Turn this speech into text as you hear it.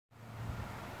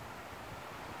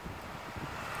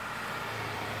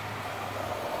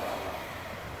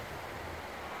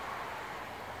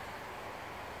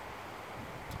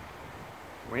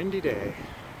Windy day.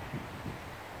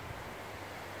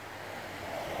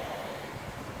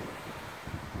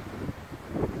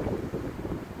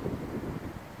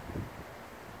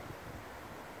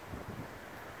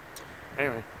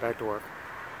 Anyway, back to work.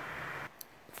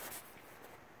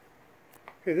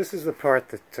 Okay, this is the part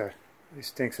that really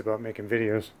stinks about making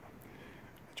videos.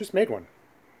 I just made one.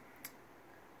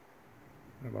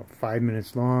 About 5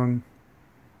 minutes long.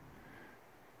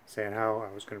 Saying how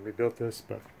I was going to rebuild this,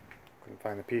 but couldn't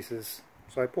find the pieces.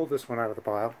 So I pulled this one out of the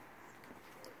pile.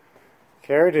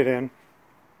 Carried it in.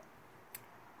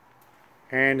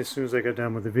 And as soon as I got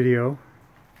done with the video,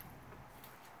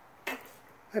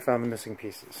 I found the missing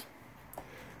pieces.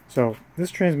 So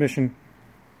this transmission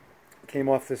came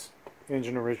off this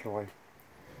engine originally.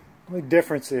 The only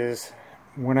difference is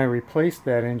when I replaced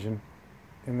that engine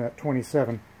in that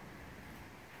 27,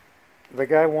 the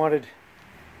guy wanted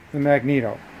the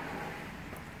magneto.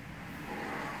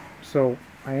 So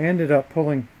I ended up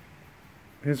pulling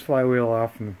his flywheel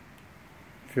off and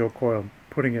the fuel coil,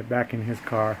 putting it back in his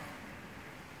car.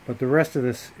 But the rest of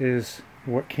this is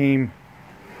what came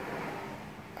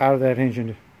out of that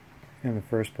engine in the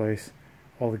first place.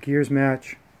 All the gears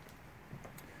match.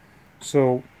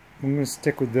 So I'm going to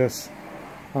stick with this.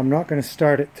 I'm not going to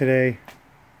start it today.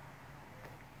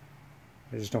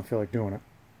 I just don't feel like doing it.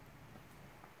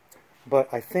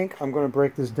 But I think I'm going to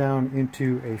break this down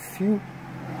into a few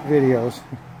videos.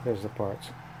 There's the parts.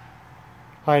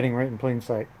 Hiding right in plain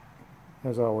sight,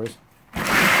 as always.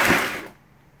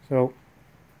 So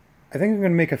I think I'm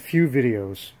going to make a few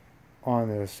videos on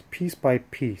this, piece by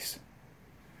piece.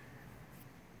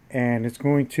 And it's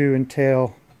going to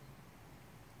entail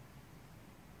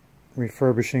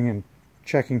refurbishing and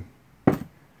checking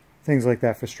things like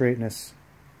that for straightness,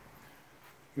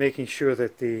 making sure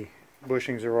that the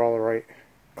bushings are all the right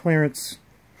clearance,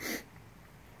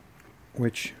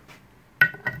 which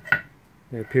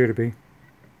they appear to be.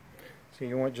 So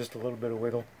you want just a little bit of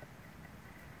wiggle,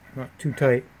 not too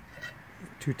tight.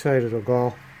 Too tight it'll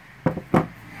gall,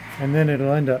 and then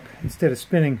it'll end up, instead of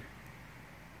spinning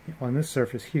on this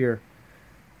surface here,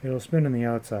 it'll spin on the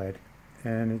outside,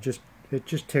 and it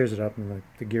just tears it up, and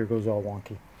the gear goes all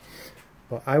wonky.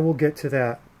 But I will get to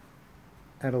that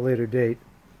at a later date.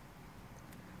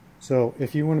 So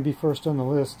if you want to be first on the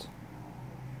list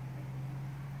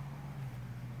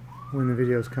when the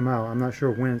videos come out, I'm not sure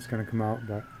when it's going to come out,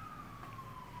 but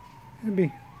it'll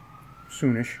be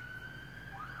soonish.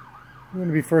 If you want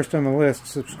to be first on the list,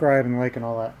 subscribe and like and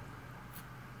all that.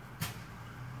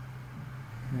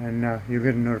 And you'll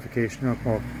get a notification. Oh,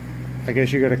 well, I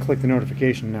guess you got to click the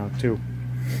notification now too.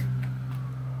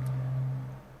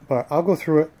 But I'll go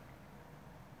through it.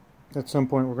 At some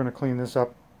point we're going to clean this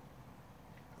up.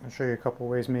 I'll show you a couple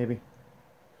ways, maybe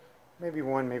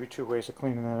one, maybe two ways of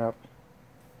cleaning that up.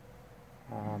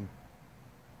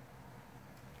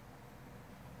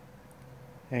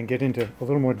 And get into a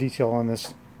little more detail on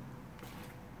this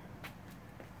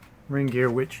ring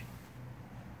gear, which,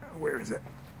 where is it?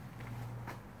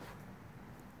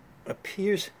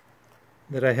 Appears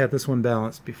that I had this one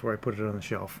balanced before I put it on the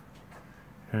shelf,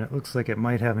 and it looks like it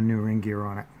might have a new ring gear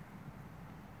on it.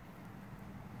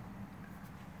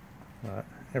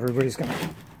 Everybody's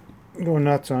going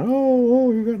nuts on,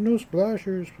 oh, you got no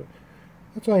splashers, but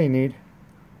that's all you need.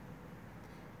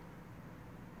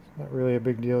 It's not really a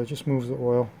big deal. It just moves the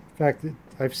oil. In fact,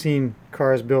 I've seen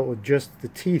cars built with just the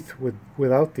teeth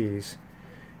without these,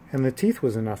 and the teeth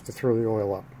was enough to throw the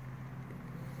oil up.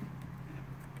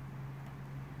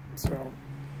 So,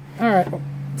 alright, well,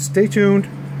 stay tuned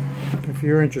if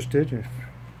you're interested.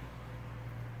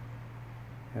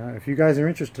 If you guys are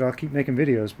interested, I'll keep making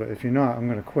videos, but if you're not, I'm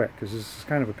going to quit, because this is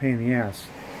kind of a pain in the ass.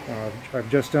 I've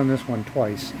just done this one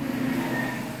twice.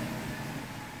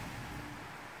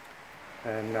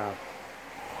 And I'm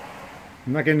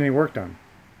not getting any work done.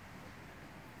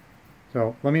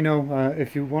 So let me know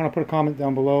if you want to put a comment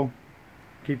down below.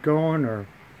 Keep going or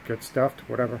get stuffed,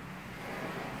 whatever.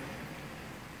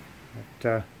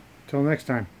 But till next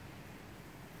time.